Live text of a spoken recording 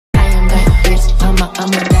I'm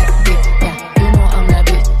a bad bitch, yeah. You know I'm that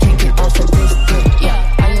bitch, can't get off of this bitch,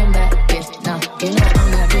 yeah. I am that bitch, nah. You know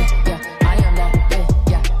I'm that bitch, yeah. I am that bitch,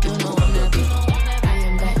 yeah. You know I'm that bitch. I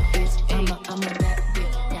am that bitch, I'm a bad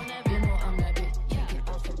bitch, yeah. You know I'm that bitch, can't get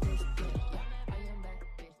off of this bitch, yeah. I am that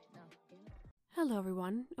bitch, nah. Hello,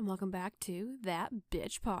 everyone, and welcome back to That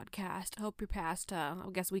Bitch Podcast. I hope your past,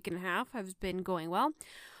 week and a half has been going well.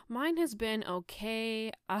 Mine has been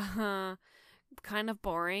okay. Kind of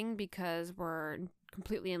boring because we're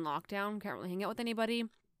completely in lockdown. Can't really hang out with anybody.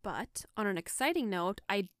 But on an exciting note,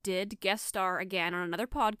 I did guest star again on another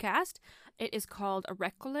podcast. It is called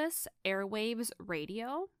Reckless Airwaves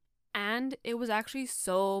Radio. And it was actually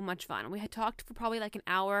so much fun. We had talked for probably like an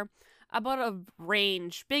hour about a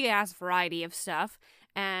range, big ass variety of stuff.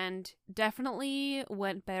 And definitely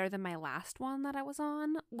went better than my last one that I was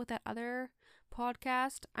on with that other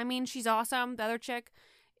podcast. I mean, she's awesome. The other chick,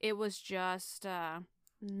 it was just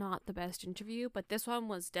not the best interview, but this one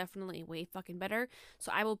was definitely way fucking better.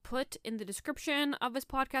 So I will put in the description of this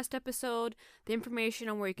podcast episode the information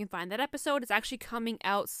on where you can find that episode. It's actually coming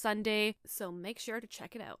out Sunday, so make sure to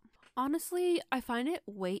check it out. Honestly, I find it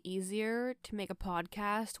way easier to make a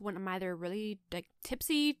podcast when I'm either really like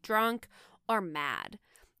tipsy, drunk, or mad.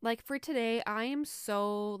 Like for today, I am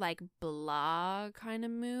so like blah kind of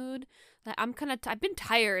mood. Like I've been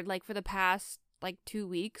tired like for the past like 2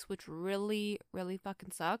 weeks, which really fucking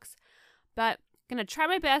sucks. But I'm gonna try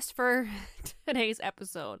my best for today's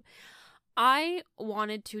episode. I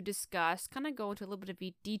wanted to discuss, kind of go into a little bit of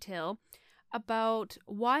detail about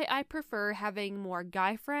why I prefer having more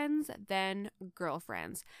guy friends than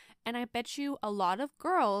girlfriends. And I bet you a lot of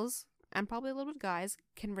girls, and probably a little bit of guys,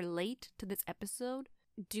 can relate to this episode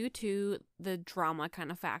due to the drama kind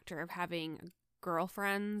of factor of having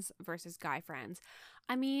girlfriends versus guy friends.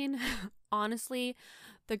 I mean, honestly,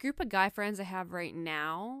 the group of guy friends I have right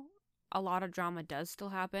now, a lot of drama does still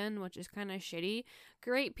happen, which is kind of shitty.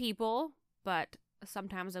 Great people, but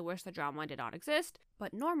sometimes I wish the drama did not exist.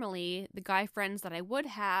 But normally, the guy friends that I would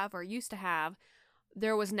have or used to have,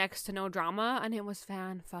 there was next to no drama, and it was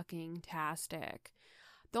fan-fucking-tastic.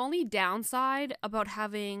 The only downside about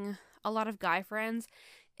having a lot of guy friends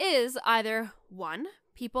is either, one,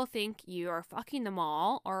 people think you are fucking them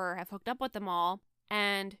all or have hooked up with them all,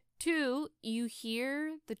 and two, you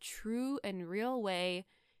hear the true and real way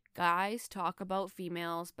guys talk about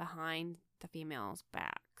females behind the females'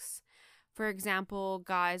 backs. For example,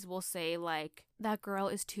 guys will say like, that girl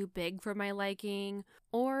is too big for my liking,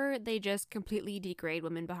 or they just completely degrade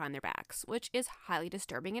women behind their backs, which is highly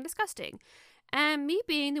disturbing and disgusting. And me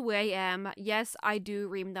being the way I am, yes, I do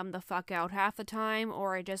ream them the fuck out half the time,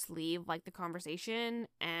 or I just leave like the conversation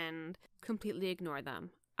and completely ignore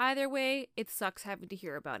them. Either way, it sucks having to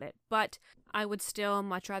hear about it, but I would still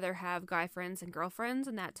much rather have guy friends and girlfriends,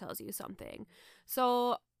 and that tells you something.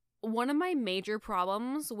 So one of my major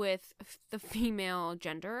problems with the female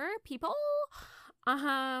gender people,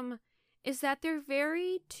 is that they're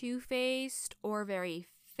very two-faced or very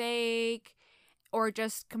fake, or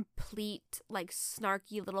just complete, like,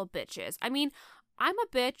 snarky little bitches. I mean, I'm a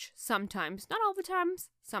bitch sometimes. Not all the times.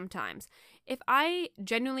 Sometimes. If I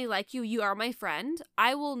genuinely like you, you are my friend.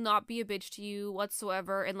 I will not be a bitch to you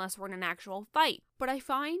whatsoever unless we're in an actual fight. But I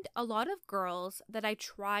find a lot of girls that I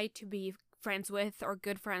try to be friends with or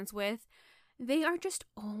good friends with, they are just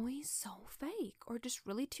always so fake or just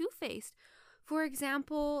really two-faced. For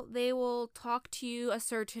example, they will talk to you a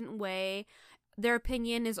certain way. Their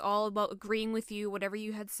opinion is all about agreeing with you, whatever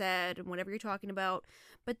you had said and whatever you're talking about.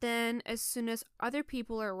 But then as soon as other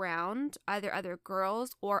people are around, either other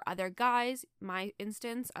girls or other guys, my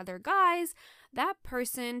instance, other guys, that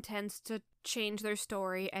person tends to change their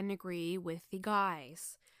story and agree with the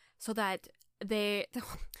guys. So that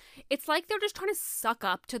it's like they're just trying to suck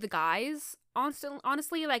up to the guys.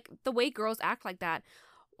 Honestly, like the way girls act like that.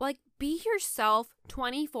 Like, be yourself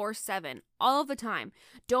 24/7, all of the time.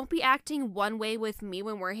 Don't be acting one way with me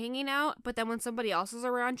when we're hanging out, but then when somebody else is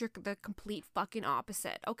around, you're the complete fucking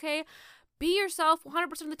opposite, okay? Be yourself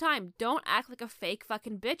 100% of the time. Don't act like a fake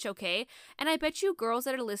fucking bitch, okay? And I bet you girls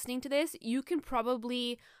that are listening to this, you can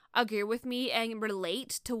probably agree with me and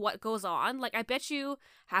relate to what goes on. Like, I bet you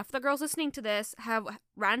half the girls listening to this have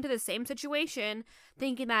ran into the same situation,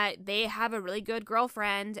 thinking that they have a really good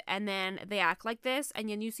girlfriend, and then they act like this, and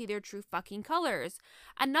then you see their true fucking colors.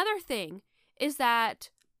 Another thing is that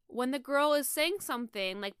when the girl is saying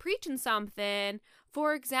something, like preaching something,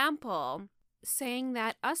 for example, saying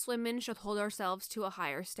that us women should hold ourselves to a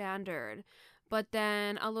higher standard, but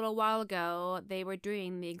then a little while ago, they were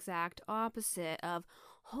doing the exact opposite of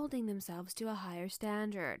holding themselves to a higher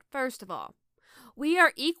standard. First of all, we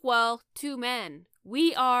are equal to men.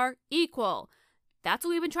 We are equal. That's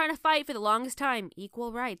what we've been trying to fight for the longest time.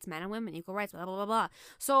 Equal rights, men and women, equal rights, blah, blah, blah, blah.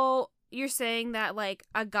 So you're saying that, like,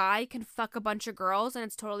 a guy can fuck a bunch of girls and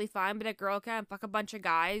it's totally fine, but a girl can't fuck a bunch of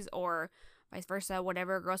guys, or vice versa,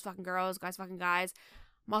 whatever, girls fucking girls, guys fucking guys,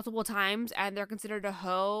 multiple times, and they're considered a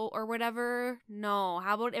hoe or whatever? No.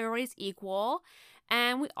 How about everybody's equal?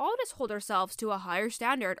 And we all just hold ourselves to a higher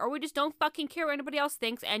standard, or we just don't fucking care what anybody else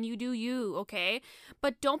thinks, and you do you, okay?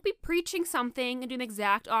 But don't be preaching something and doing the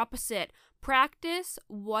exact opposite. Practice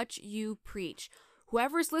what you preach.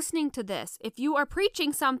 Whoever's listening to this, if you are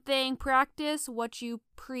preaching something, practice what you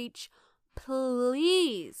preach,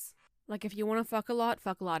 please. Like, if you want to fuck a lot,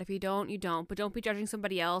 fuck a lot. If you don't, you don't. But don't be judging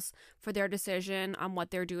somebody else for their decision on what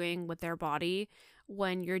they're doing with their body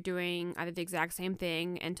when you're doing either the exact same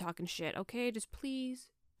thing and talking shit, okay? Just please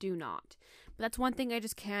do not. But that's one thing I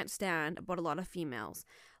just can't stand about a lot of females.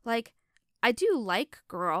 Like, I do like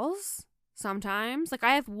girls sometimes. Like,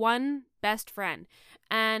 I have one best friend,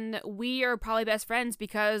 and we are probably best friends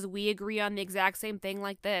because we agree on the exact same thing,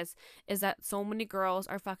 like this, is that so many girls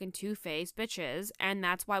are fucking two-faced bitches, and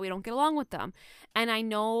that's why we don't get along with them. And I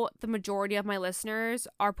know the majority of my listeners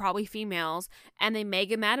are probably females, and they may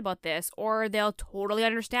get mad about this, or they'll totally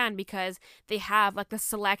understand because they have like the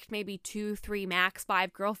select maybe 2, 3, max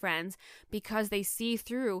 5 girlfriends because they see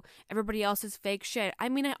through everybody else's fake shit. I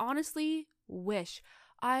mean, I honestly wish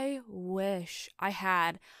I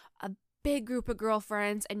had a big group of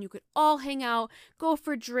girlfriends and you could all hang out, go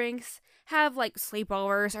for drinks, have like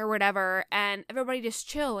sleepovers or whatever, and everybody just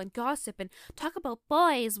chill and gossip and talk about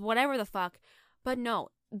boys, whatever the fuck. But no,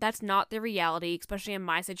 that's not the reality, especially in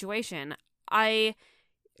my situation. I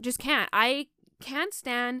just can't. I can't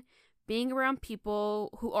stand being around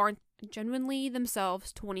people who aren't genuinely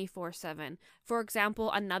themselves 24/7. For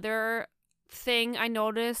example, another thing I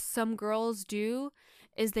notice some girls do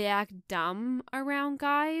is they act dumb around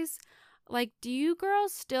guys. Like, do you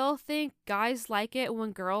girls still think guys like it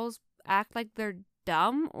when girls act like they're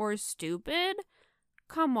dumb or stupid?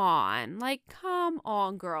 Come on. Like, come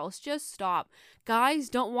on, girls. Just stop. Guys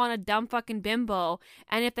don't want a dumb fucking bimbo.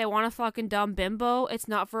 And if they want a fucking dumb bimbo, it's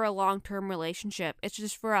not for a long-term relationship. It's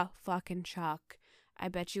just for a fucking chuck. I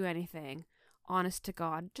bet you anything. Honest to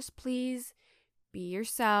God. Just please be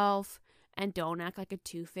yourself and don't act like a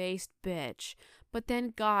two-faced bitch. But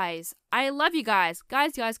then guys, I love you guys.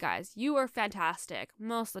 Guys, you are fantastic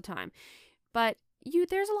most of the time. But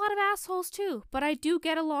there's a lot of assholes too. But I do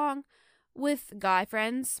get along with guy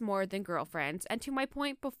friends more than girlfriends. And to my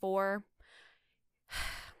point before,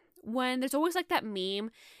 when there's always like that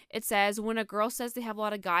meme, it says when a girl says they have a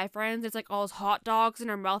lot of guy friends, it's like all those hot dogs and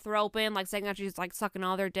her mouth are open, like saying that she's like sucking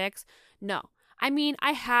all their dicks. No. I mean,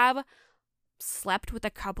 I have slept with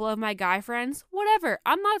a couple of my guy friends, whatever.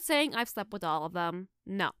 I'm not saying I've slept with all of them.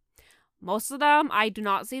 No. Most of them, I do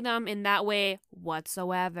not see them in that way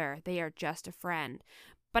whatsoever. They are just a friend.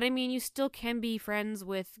 But I mean, you still can be friends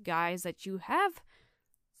with guys that you have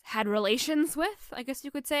had relations with, I guess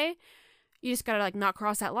you could say. You just gotta like not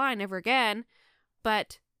cross that line ever again.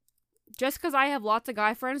 But just because I have lots of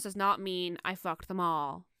guy friends does not mean I fucked them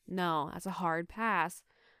all. No, that's a hard pass.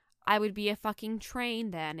 I would be a fucking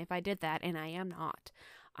train then if I did that, and I am not.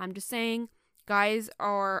 I'm just saying guys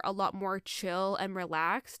are a lot more chill and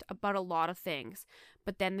relaxed about a lot of things.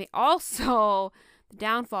 But then they also, the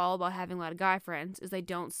downfall about having a lot of guy friends is they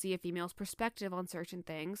don't see a female's perspective on certain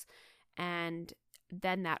things, and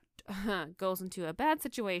then that goes into a bad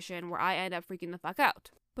situation where I end up freaking the fuck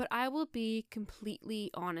out. But I will be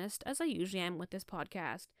completely honest, as I usually am with this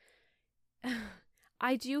podcast.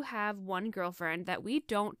 I do have one girlfriend that we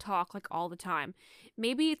don't talk like all the time.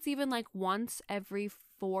 Maybe it's even like once every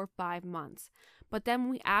 4 or 5 months. But then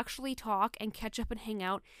we actually talk and catch up and hang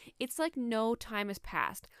out. It's like no time has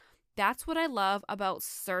passed. That's what I love about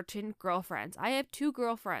certain girlfriends. I have 2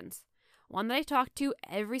 girlfriends. One that I talk to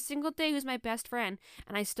every single day who's my best friend.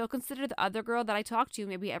 And I still consider the other girl that I talk to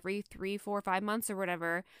maybe every 3, 4, 5 months or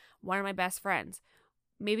whatever one of my best friends.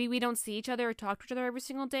 Maybe we don't see each other or talk to each other every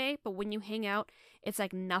single day, but when you hang out, it's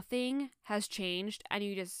like nothing has changed and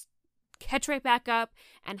you just catch right back up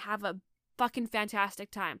and have a fucking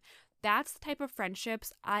fantastic time. That's the type of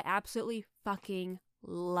friendships I absolutely fucking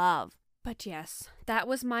love. But yes, that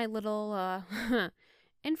was my little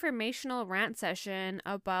informational rant session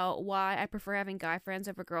about why I prefer having guy friends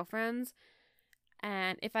over girlfriends.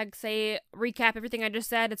 And if I say recap everything I just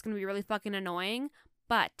said, it's going to be really fucking annoying.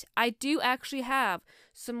 But I do actually have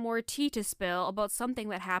some more tea to spill about something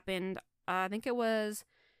that happened, I think it was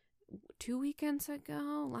 2 weekends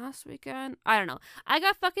ago, last weekend. I don't know. I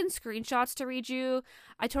got fucking screenshots to read you.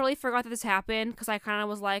 I totally forgot that this happened because I kind of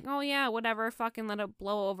was like, oh yeah, whatever, fucking let it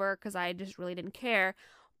blow over because I just really didn't care.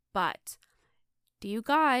 But Do you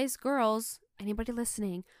guys, girls, anybody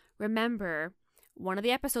listening, remember one of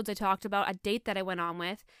the episodes I talked about a date that I went on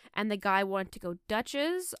with, and the guy wanted to go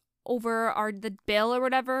Dutchess over the bill or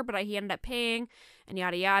whatever, but he ended up paying, and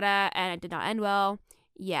yada yada, and it did not end well.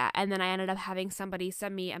 Yeah, and then I ended up having somebody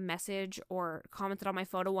send me a message or commented on my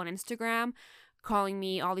photo on Instagram, calling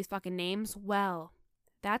me all these fucking names. Well,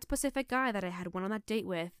 that specific guy that I had went on that date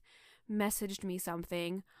with messaged me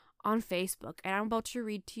something on Facebook, and I'm about to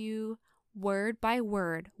read to you word by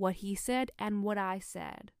word what he said and what I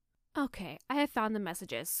said. Okay, I have found the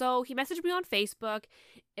messages. So he messaged me on Facebook.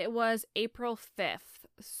 It was April 5th.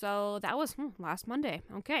 So that was last Monday.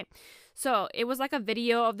 Okay. So it was like a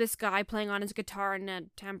video of this guy playing on his guitar and a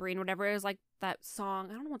tambourine, whatever. It was like that song.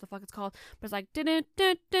 I don't know what the fuck it's called, but it's like.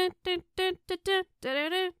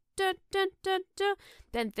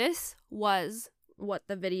 Then this was what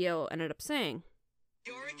the video ended up saying.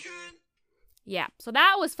 Yeah, so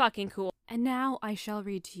that was fucking cool. And now I shall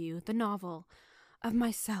read to you the novel of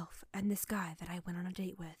myself and this guy that I went on a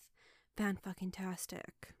date with.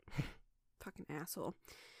 Fan-fucking-tastic. Fucking asshole.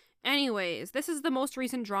 Anyways, this is the most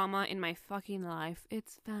recent drama in my fucking life.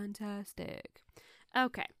 It's fantastic.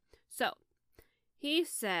 Okay, so he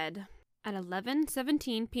said at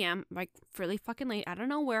 11:17 p.m., like really fucking late, I don't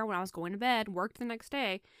know where, when I was going to bed, worked the next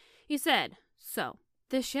day, he said, "So,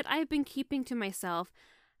 the shit I've been keeping to myself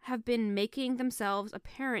have been making themselves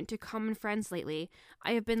apparent to common friends lately.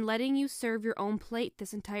 I have been letting you serve your own plate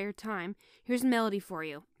this entire time. Here's a melody for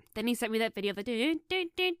you." Then he sent me that video of the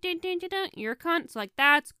you're a cunt. So like,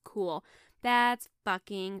 that's cool. That's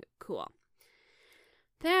fucking cool.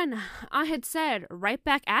 Then I had said, right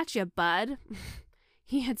back at you, bud.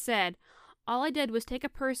 He had said, "All I did was take a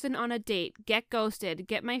person on a date, get ghosted,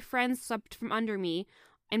 get my friends swept from under me,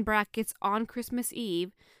 in brackets, on Christmas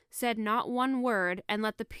Eve, said not one word, and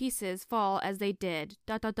let the pieces fall as they did. ...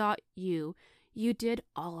 You did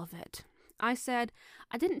all of it." I said,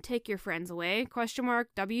 "I didn't take your friends away, ?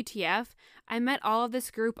 WTF. I met all of this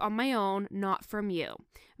group on my own, not from you.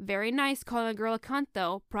 Very nice calling a girl a cunt,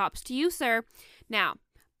 though. Props to you, sir." Now,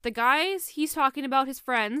 the guys he's talking about, his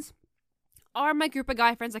friends, are my group of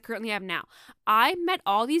guy friends I currently have now. I met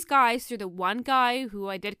all these guys through the one guy who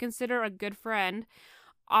I did consider a good friend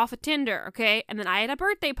off of Tinder, okay? And then I had a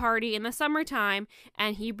birthday party in the summertime,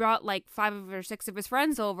 and he brought like 5 or 6 of his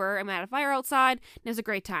friends over, and we had a fire outside, and it was a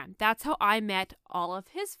great time. That's how I met all of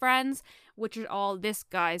his friends, which are all this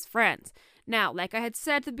guy's friends. Now, like I had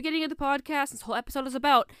said at the beginning of the podcast, this whole episode is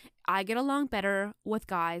about, I get along better with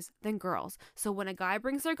guys than girls. So when a guy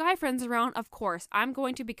brings their guy friends around, of course, I'm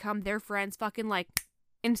going to become their friends fucking like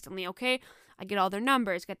instantly, okay? I get all their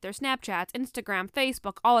numbers, get their Snapchats, Instagram,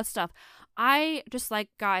 Facebook, all that stuff. I just like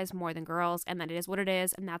guys more than girls, and that is what it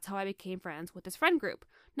is, and that's how I became friends with this friend group.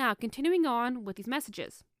 Now, continuing on with these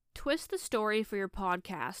messages. Twist the story for your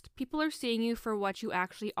podcast. People are seeing you for what you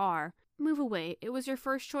actually are. Move away. It was your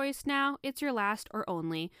first choice, now it's your last or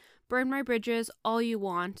only. Burn my bridges all you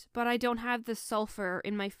want, but I don't have the sulfur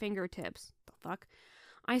in my fingertips. The fuck?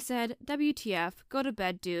 I said, WTF, go to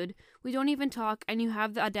bed, dude. We don't even talk, and you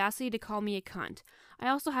have the audacity to call me a cunt. I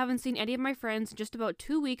also haven't seen any of my friends in just about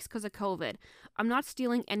 2 weeks because of COVID. I'm not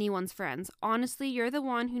stealing anyone's friends. Honestly, you're the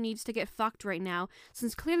one who needs to get fucked right now,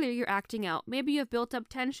 since clearly you're acting out. Maybe you have built up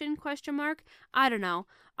tension, ? I don't know.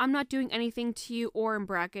 I'm not doing anything to you or in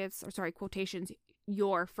brackets, quotations,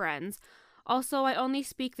 your friends. Also, I only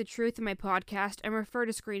speak the truth in my podcast and refer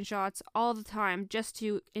to screenshots all the time just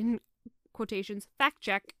to, in quotations, fact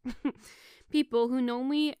check. People who know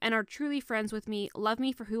me and are truly friends with me love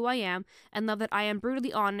me for who I am and love that I am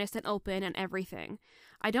brutally honest and open and everything.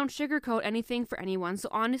 I don't sugarcoat anything for anyone, so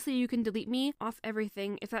honestly you can delete me off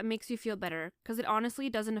everything if that makes you feel better, because it honestly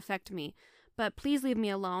doesn't affect me. But please leave me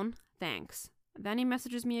alone. Thanks. Then he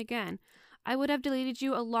messages me again. I would have deleted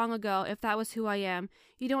you long ago if that was who I am.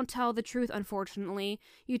 You don't tell the truth, unfortunately.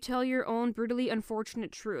 You tell your own brutally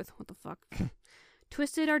unfortunate truth. What the fuck?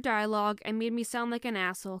 Twisted our dialogue and made me sound like an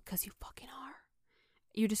asshole, because you fucking are.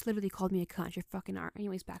 You just literally called me a cunt. You fucking are.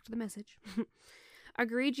 Anyways, back to the message.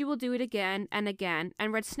 Agreed you will do it again,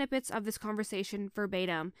 and read snippets of this conversation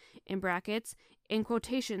verbatim, in brackets, in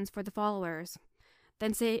quotations for the followers.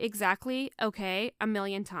 Then say exactly, okay,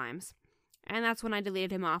 1,000,000 times. And that's when I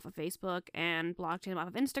deleted him off of Facebook and blocked him off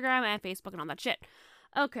of Instagram and Facebook and all that shit.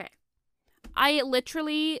 Okay. I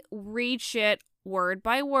literally read shit word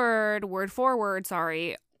by word, word for word,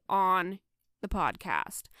 on the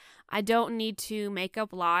podcast. I don't need to make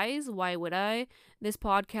up lies. Why would I? This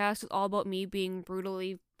podcast is all about me being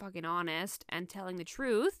brutally fucking honest and telling the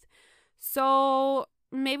truth. So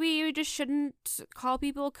maybe you just shouldn't call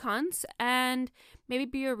people cunts and maybe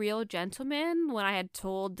be a real gentleman. When I had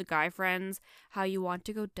told the guy friends how you want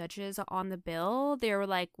to go Dutchess on the bill, they were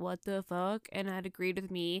like, what the fuck? And had agreed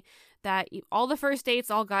with me that all the first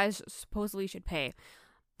dates, all guys supposedly should pay.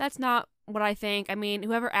 That's not what I think. I mean,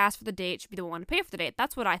 whoever asked for the date should be the one to pay for the date.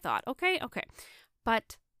 That's what I thought. Okay.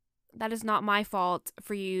 But that is not my fault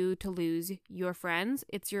for you to lose your friends.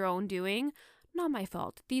 It's your own doing. Not my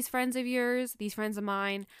fault. These friends of yours, these friends of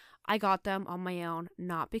mine, I got them on my own,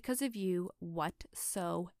 not because of you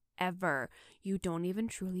whatsoever. You don't even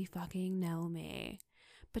truly fucking know me.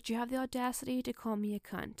 But you have the audacity to call me a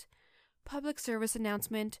cunt. Public service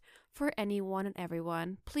announcement for anyone and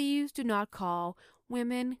everyone. Please do not call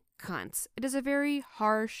women cunts. It is a very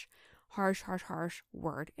harsh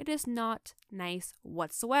word. It is not nice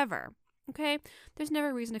whatsoever. Okay? There's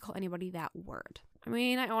never a reason to call anybody that word. I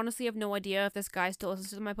mean, I honestly have no idea if this guy still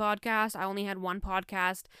listens to my podcast. I only had one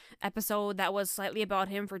podcast episode that was slightly about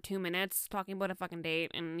him for 2 minutes, talking about a fucking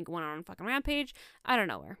date and going on a fucking rampage. I don't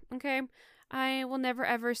know where, okay? I will never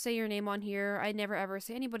ever say your name on here. I never ever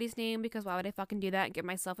say anybody's name because why would I fucking do that and get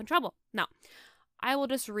myself in trouble? No. I will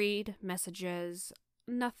just read messages.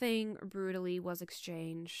 Nothing brutally was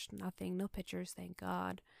exchanged. Nothing, no pictures, thank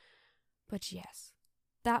God. But yes,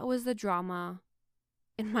 that was the drama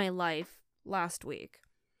in my life last week.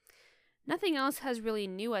 Nothing else has really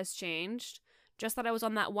new has changed. Just that I was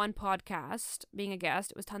on that one podcast being a guest.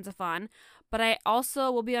 It was tons of fun. But I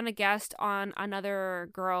also will be on a guest on another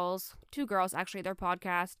two girls actually, their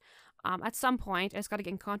podcast at some point. I just got to get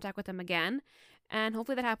in contact with them again. And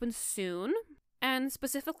hopefully that happens soon. And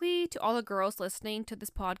specifically to all the girls listening to this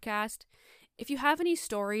podcast, if you have any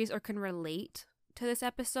stories or can relate to this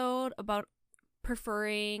episode about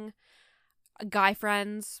preferring guy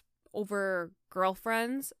friends over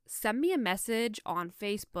girlfriends, send me a message on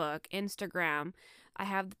Facebook, Instagram. I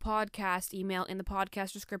have the podcast email in the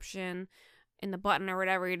podcast description, in the button or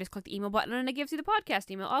whatever. You just click the email button and it gives you the podcast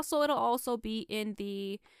email. Also, it'll also be in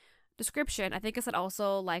the description. I think I said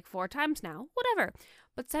also like 4 times now. Whatever.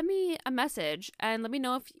 But send me a message and let me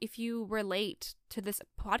know if you relate to this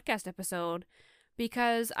podcast episode,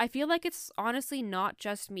 because I feel like it's honestly not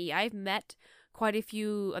just me. I've met quite a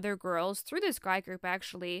few other girls through this guy group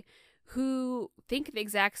actually who think the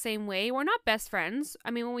exact same way. We're not best friends.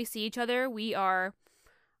 I mean, when we see each other, we are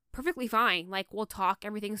perfectly fine. Like, we'll talk,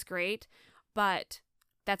 everything's great, but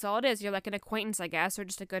that's all it is. You're like an acquaintance, I guess, or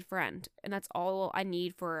just a good friend. And that's all I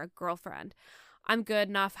need for a girlfriend. I'm good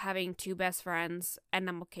enough having 2 best friends, and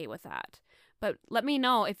I'm okay with that. But let me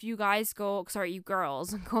know if you girls go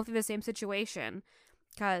through the same situation,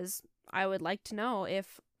 because I would like to know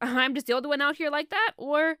if I'm just the only one out here like that,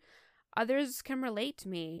 or others can relate to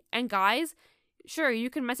me. And guys, sure, you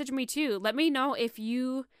can message me too. Let me know if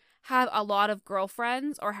you have a lot of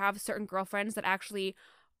girlfriends or have certain girlfriends that actually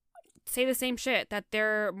say the same shit, that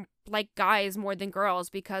they're like guys more than girls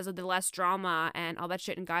because of the less drama and all that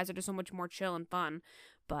shit, and guys are just so much more chill and fun.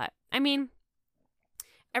 But I mean,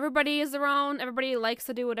 everybody is their own. Everybody likes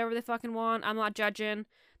to do whatever they fucking want. I'm not judging.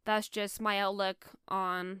 That's just my outlook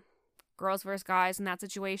on girls versus guys in that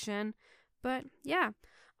situation. But yeah,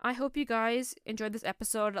 I hope you guys enjoyed this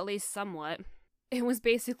episode at least somewhat. It was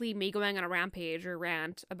basically me going on a rampage or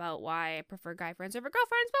rant about why I prefer guy friends over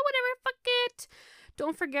girlfriends, but whatever, fuck it.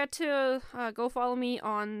 Don't forget to go follow me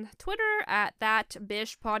on Twitter at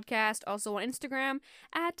thatbishpodcast, also on Instagram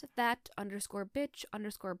at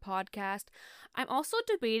that_bitch_podcast. I'm also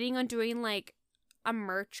debating on doing like a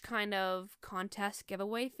merch kind of contest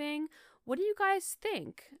giveaway thing. What do you guys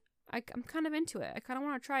think? I'm kind of into it. I kind of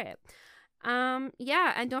want to try it.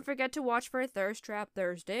 Yeah, and don't forget to watch for Thirst Trap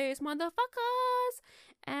Thursdays, motherfuckers.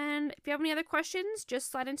 And if you have any other questions,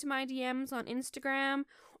 just slide into my DMs on Instagram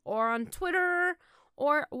or on Twitter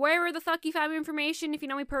or wherever the fuck you find information. If you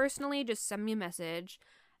know me personally, just send me a message.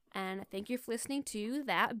 And thank you for listening to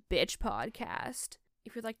That Bitch Podcast.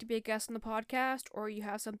 If you'd like to be a guest on the podcast or you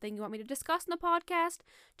have something you want me to discuss on the podcast,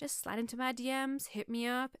 just slide into my DMs, hit me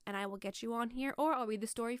up, and I will get you on here, or I'll read the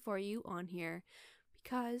story for you on here.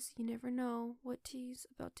 Because you never know what tea's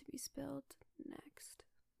about to be spilled next.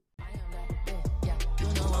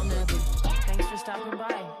 Thanks for stopping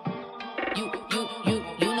by. You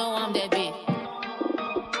know